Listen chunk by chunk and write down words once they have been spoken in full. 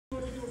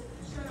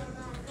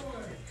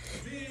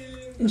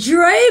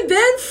Dre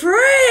Ben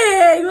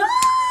Frigg.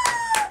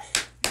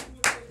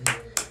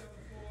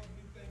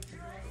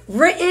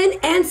 Written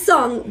and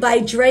sung by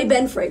Dre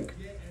Ben Frigg.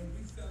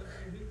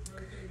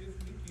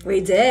 We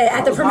did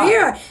at the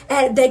premiere.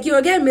 And thank you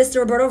again,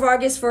 Mr. Roberto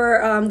Vargas,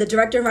 for the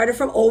director and writer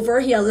from Over.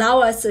 He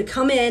allowed us to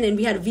come in, and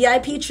we had a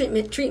VIP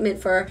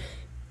treatment for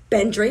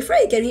Ben Dre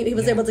Frigg, and he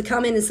was able to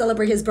come in and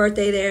celebrate his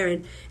birthday there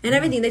and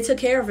everything. They took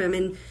care of him,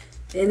 and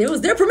it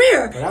was their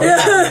premiere.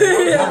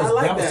 I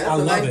like that. I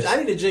love it. I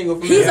need a jingle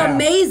from He's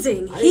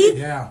amazing.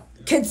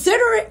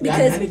 Consider it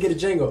because I need to get a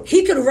jingle.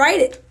 He could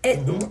write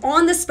it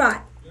on the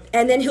spot.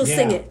 And then he'll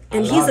sing it.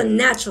 And he's a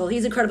natural.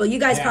 He's incredible. You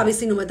guys probably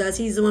seen him with us.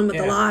 He's the one with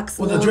the locks.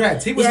 With the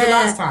dreads. He was here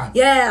last time.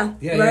 Yeah.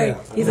 Right.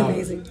 He's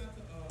amazing.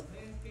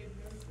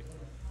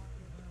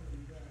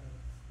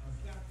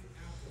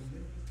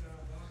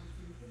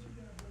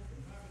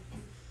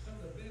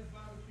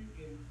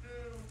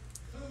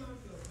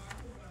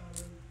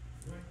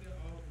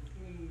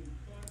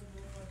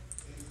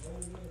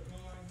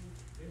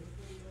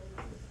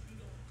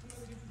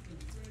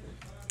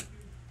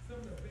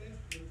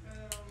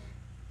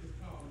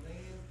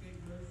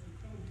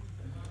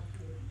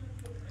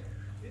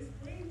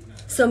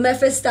 So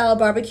Memphis style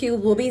barbecue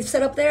will be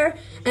set up there,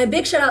 and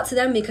big shout out to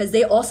them because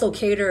they also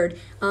catered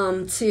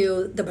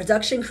to the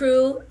production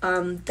crew,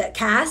 that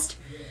cast,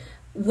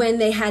 when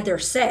they had their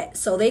set.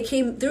 So they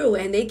came through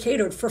and they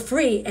catered for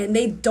free, and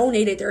they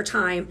donated their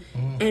time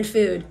and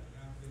food.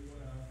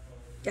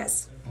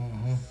 Yes.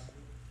 Mm-hmm.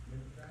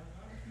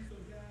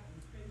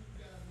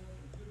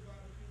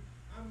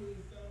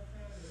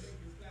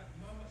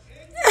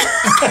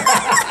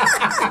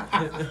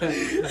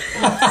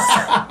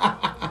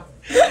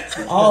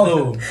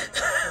 Oh.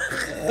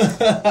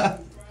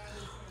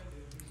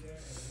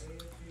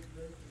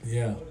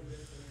 Yeah.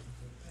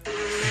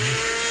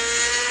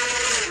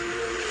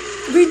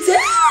 We do!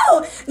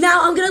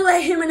 Now I'm gonna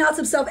let him announce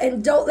himself,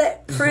 and don't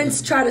let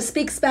Prince try to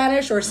speak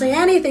Spanish or say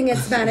anything in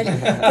Spanish,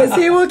 because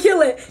he will kill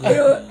it.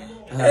 But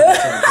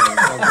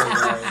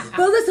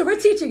listen, we're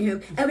teaching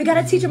him, and we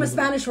gotta teach him a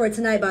Spanish word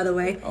tonight, by the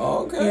way.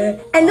 Okay.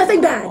 Yeah. And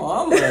nothing bad.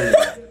 Oh, I'm ready.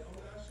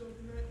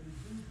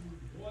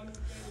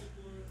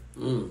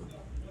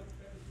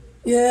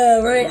 Yeah,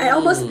 right. I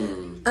almost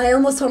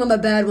told him a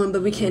bad one,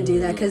 but we can't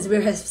do that because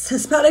we're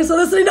Hispanics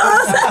listening to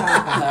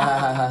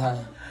us.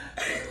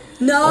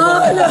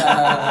 No,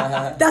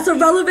 that's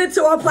irrelevant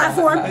to our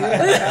platform.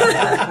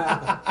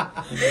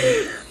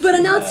 But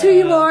announce who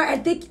you are. I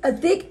think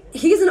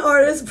he's an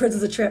artist. Prince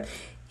is a trip.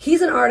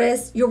 He's an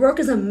artist. Your work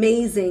is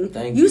amazing.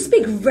 Thank you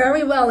speak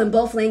very well in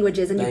both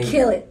languages, and you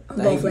kill it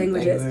in both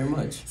languages. Thank you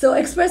very much. So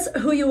express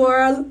who you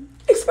are.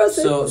 Express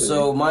it.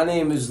 So my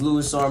name is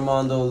Luis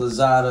Armando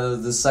Lozada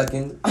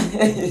II.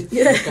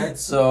 Yeah.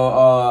 So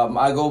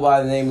I go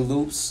by the name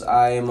Loops.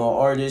 I am an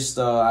artist.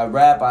 I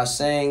rap. I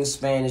sing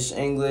Spanish,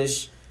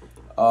 English.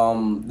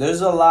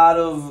 There's a lot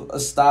of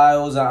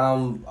styles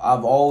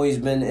I've always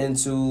been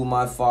into.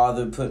 My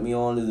father put me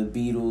on to the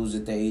Beatles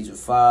at the age of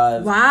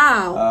 5.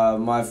 Wow.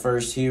 My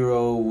first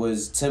hero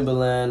was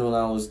Timbaland when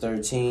I was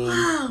 13.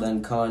 Wow.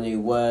 Then Kanye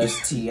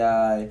West,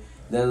 T.I.,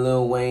 then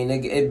Lil Wayne.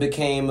 It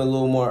became a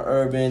little more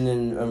urban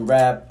and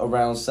rap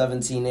around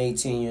 17,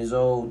 18 years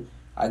old.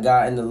 I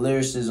got into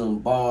lyricism,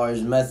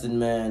 bars, Method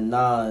Man,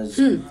 Nas,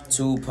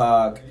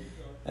 Tupac.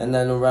 And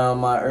then around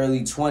my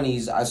early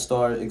 20s, I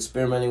started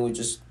experimenting with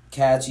just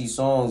catchy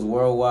songs,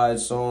 worldwide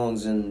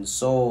songs, and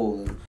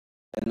soul,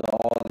 and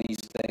all these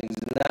things.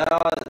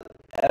 Now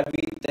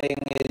everything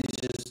is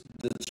just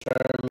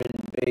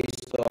determined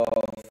based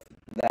off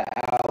the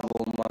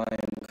album I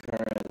am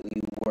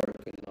currently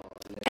working on.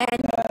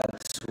 And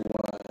that's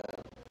why.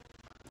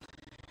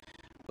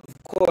 Of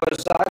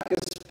course, I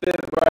can spit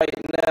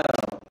right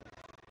now.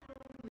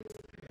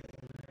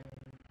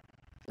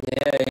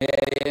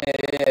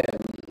 Yeah.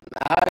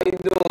 How you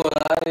doing?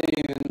 I didn't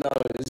even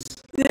notice.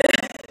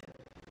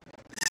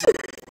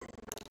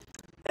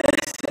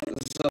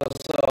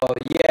 So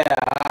yeah,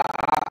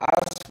 I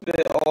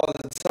spit all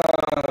the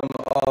time.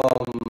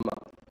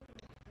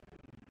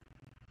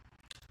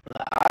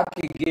 I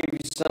could give you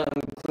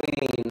something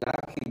clean,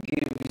 I could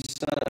give you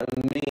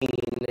something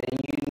mean, and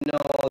you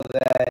know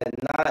that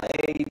not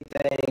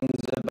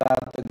everything's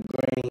about the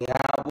green.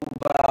 How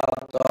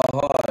about the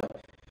heart?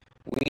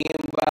 We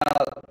ain't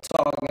about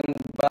talking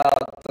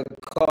about the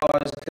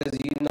cars, cause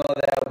you know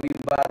that we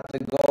about to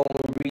go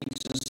and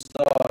reach the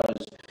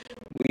stars.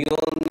 We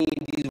don't need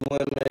these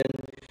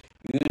women.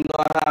 You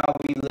know how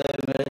we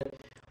living.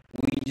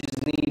 We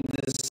just need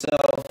the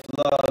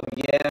self-love.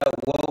 Yeah,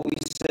 what we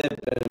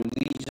sipping?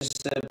 We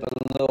just sipping a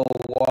little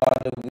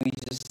water. We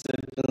just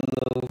sipping a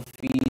little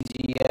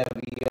Fiji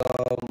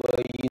Evian.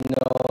 But you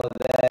know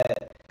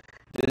that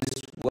this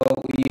is what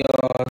we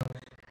are.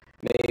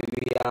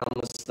 Maybe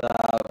I'ma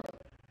stop.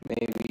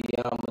 Maybe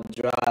I'ma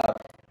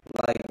drop.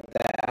 Like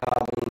that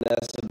album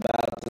that's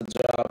about to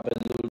drop.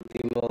 El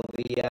Ultimo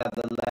Dia,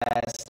 the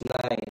last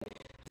night.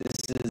 This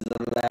is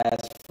the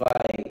last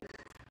fight.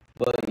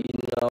 But you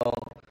know.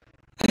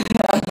 You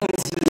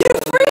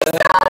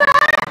freestyle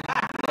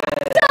that?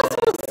 That's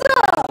what's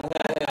up.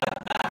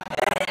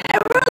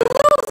 And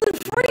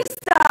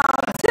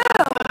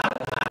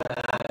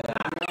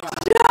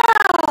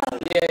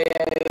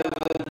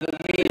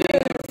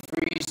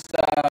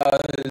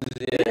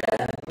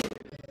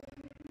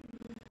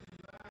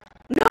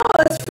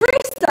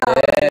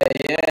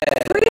yeah.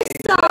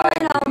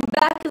 freestyling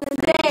back in the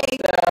day.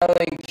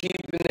 Freestyling,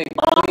 keeping it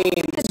Off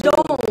clean the too.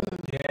 dome.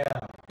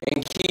 Yeah.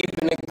 And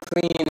keeping it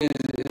clean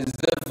is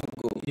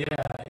difficult. Yeah.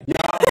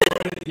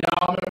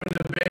 Y'all remember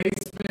the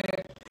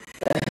basement?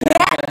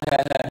 Yeah.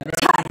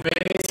 Remember the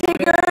basement?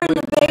 Tigger in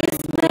the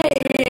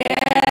basement.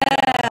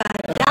 Yeah.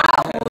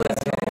 That was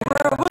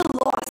real. We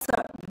lost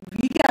her.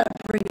 We gotta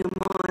bring him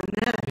on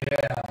now.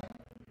 Yeah.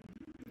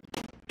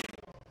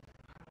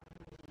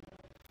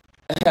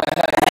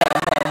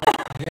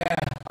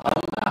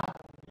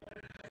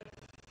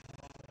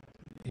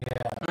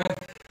 Yeah.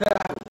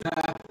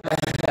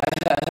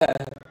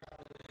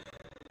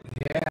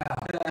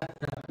 Yeah.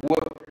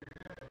 What?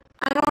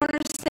 I don't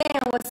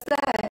understand. What's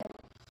that?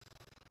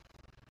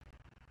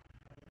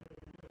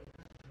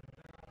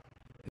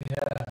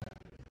 Yeah.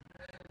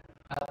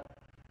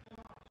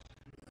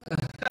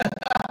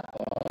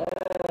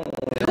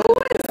 Who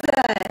is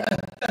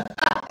that?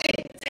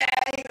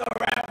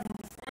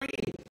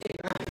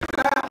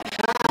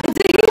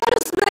 Did he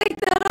just make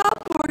that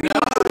up, or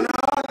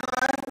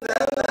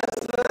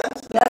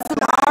that's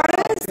an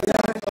artist?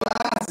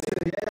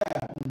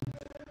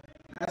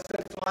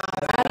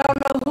 I don't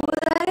know who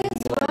that is.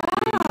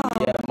 Wow.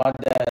 Yeah, my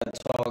dad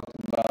talked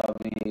to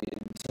me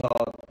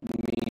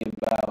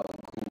about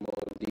Kumo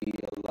D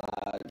a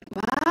lot.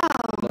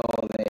 Wow. You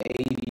know, the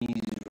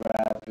 80s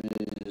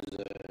rappers,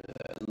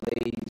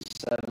 late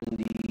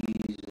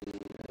 70s.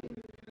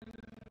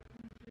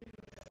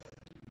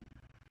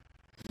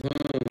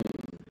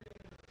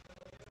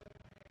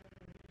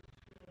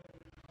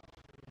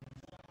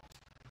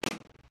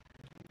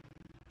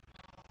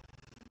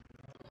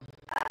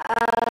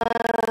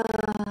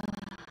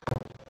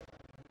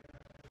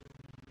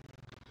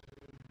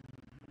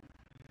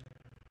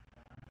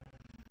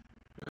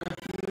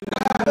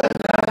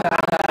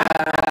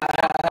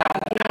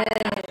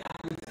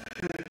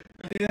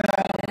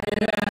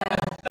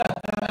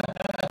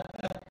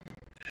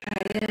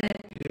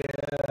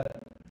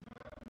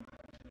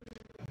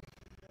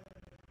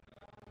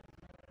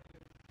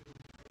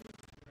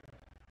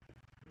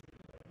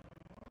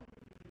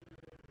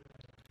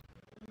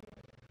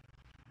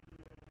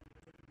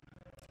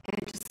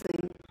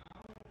 Interesting.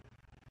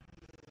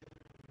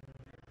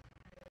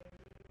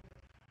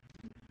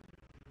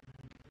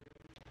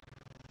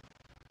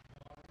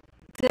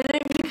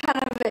 Didn't he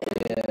kind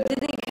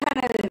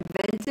of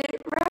invent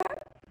it,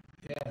 right?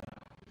 Yeah.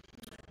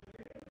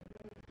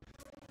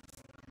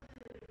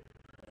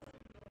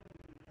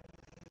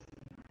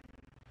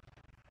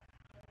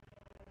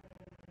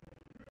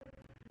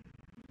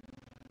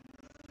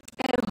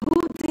 And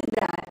who did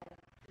that?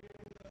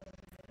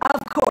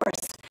 Of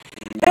course.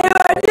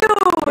 I knew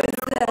it was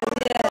them,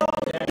 yeah.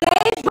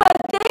 But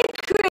they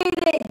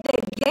created the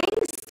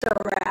gangster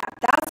rap.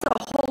 That's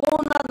a whole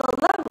nother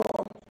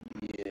level.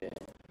 Yeah,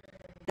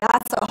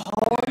 That's a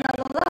whole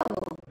nother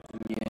level.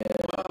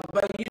 yeah.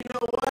 But you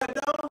know what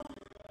though?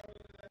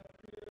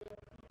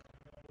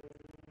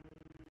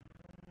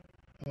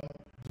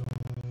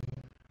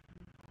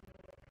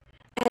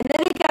 And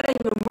then it got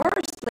even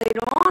worse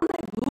later on,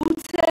 like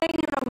Wu-Tang,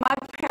 my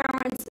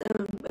parents,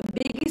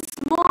 Biggie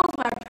Smalls,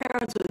 my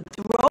parents would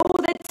throw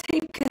the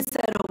tape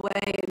cassette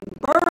away and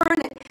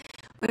burn it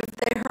if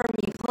they heard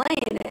me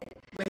playing it.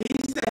 But he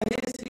said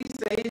his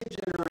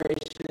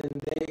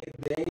generation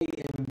they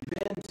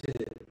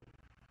invented,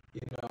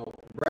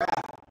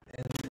 rap,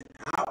 and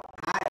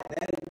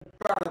that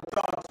brought a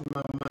thought to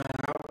my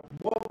mind.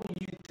 What would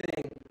you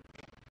think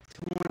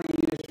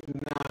 20 years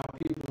from now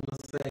people will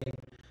say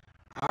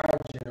our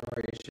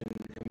generation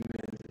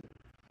invented?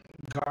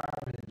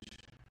 Garbage.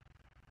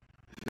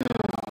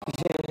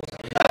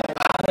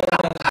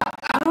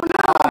 I don't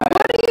know.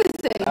 What do you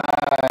think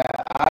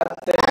I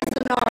think as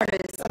an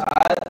artist?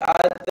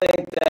 I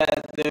think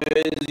that there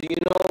is, you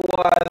know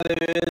why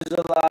there is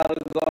a lot of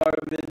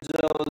garbage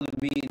though,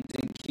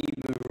 to keep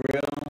it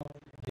real?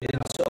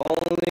 It's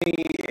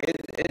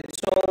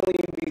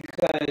only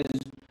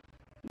because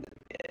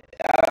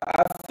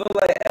I feel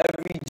like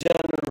every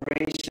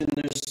generation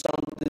there's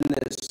something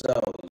that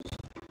sells.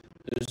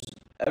 There's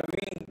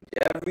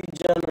every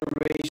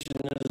generation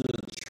there's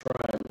a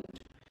trend.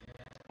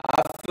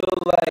 I feel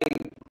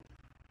like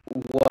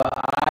what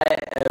I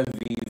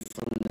envy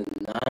from the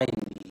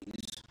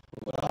 90s,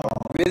 what I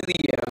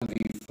really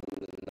envy from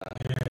the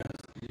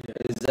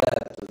 90s, is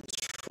that the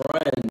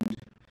trend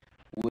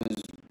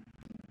was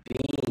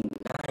being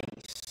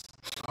nice.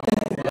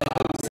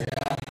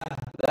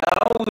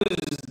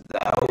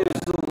 That was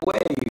the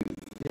wave.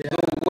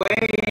 The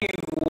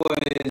wave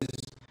was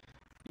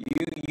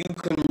you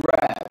can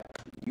rap,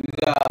 you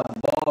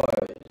got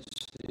bars,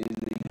 you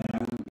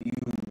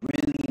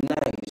really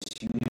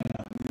nice, you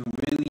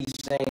really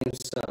saying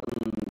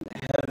something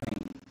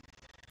heavy.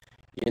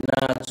 You're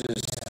not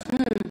just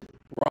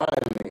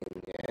rhyming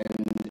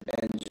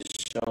and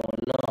just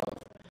showing off.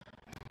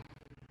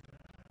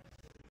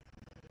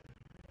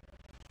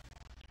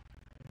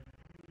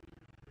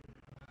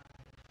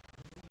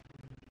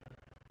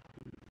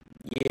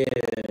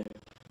 Yeah.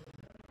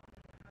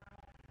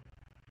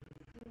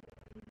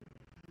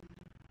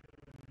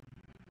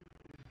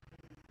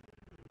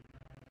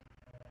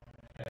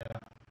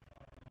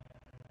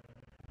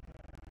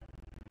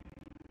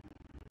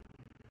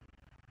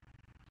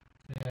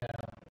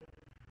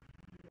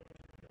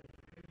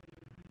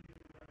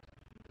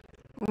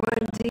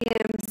 Run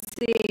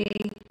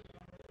DMC.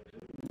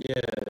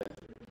 Yeah.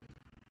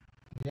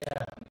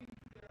 Yeah.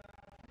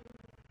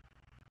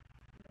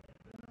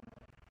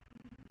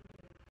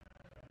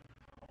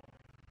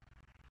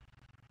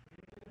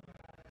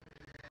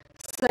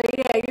 So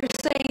yeah, you're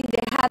saying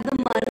they had the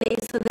money,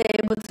 so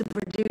they're able to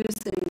produce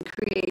and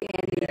create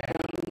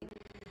anything.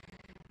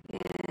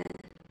 Yeah.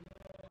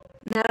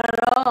 Not at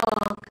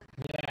all.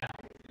 Yeah.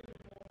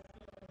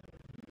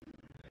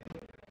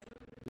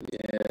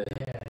 Yeah.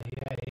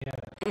 Yeah.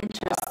 I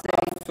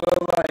Interesting.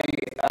 feel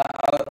like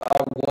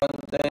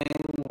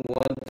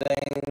one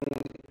thing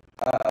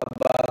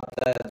about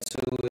that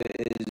too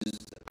is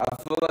I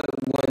feel like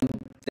when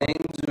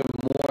things are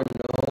more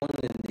known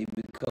and they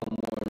become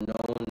more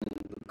known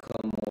and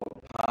become more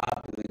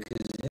popular,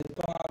 because hip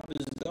hop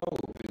is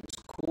dope, it's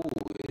cool,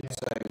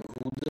 it's like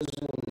who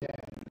doesn't like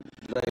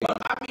But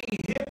I mean,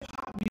 hip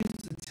hop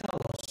used to tell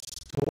a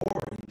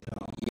story,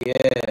 though.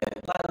 yeah.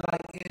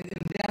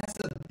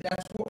 And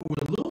that's what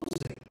we're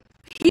losing.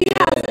 He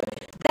has.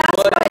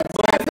 That's But why,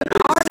 as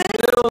an artist,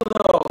 still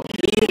though,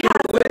 he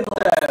has with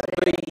that,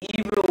 but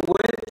even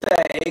with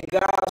that, it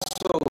got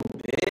so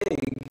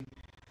big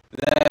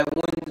that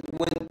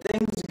when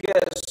things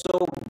get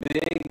so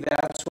big,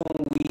 that's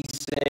when we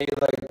say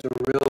like the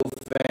real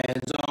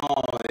fans,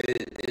 oh,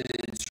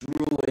 it's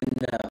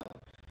ruined now.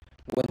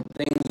 When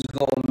things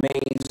go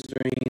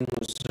mainstream,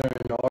 when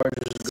certain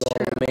artists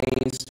go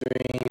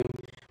mainstream,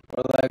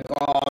 we're like,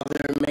 oh,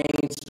 they're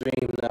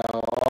mainstream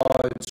now.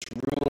 Oh, it's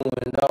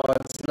ruined. Oh,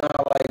 it's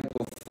not like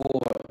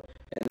before.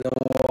 And then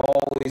we're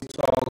always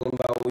talking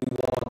about we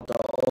want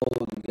the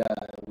old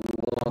guy. We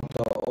want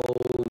the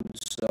old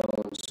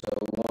so-and-so.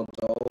 We want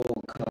the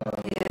old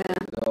yeah.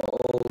 the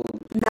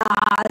old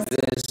Nas.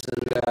 this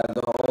and that,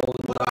 the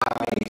old But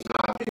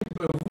but if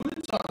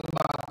we're talking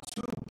about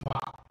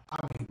Tupac,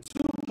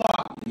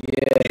 Tupac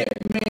yeah,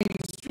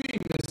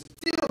 mainstream and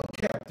still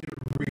kept it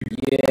real.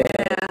 yeah.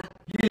 Yeah.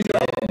 You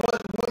know,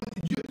 but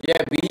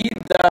Yeah, but he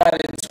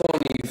died at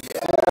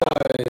 24.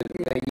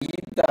 Like, he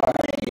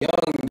died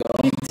young,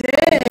 though. He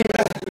did.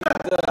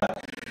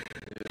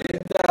 He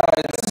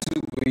died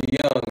super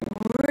young.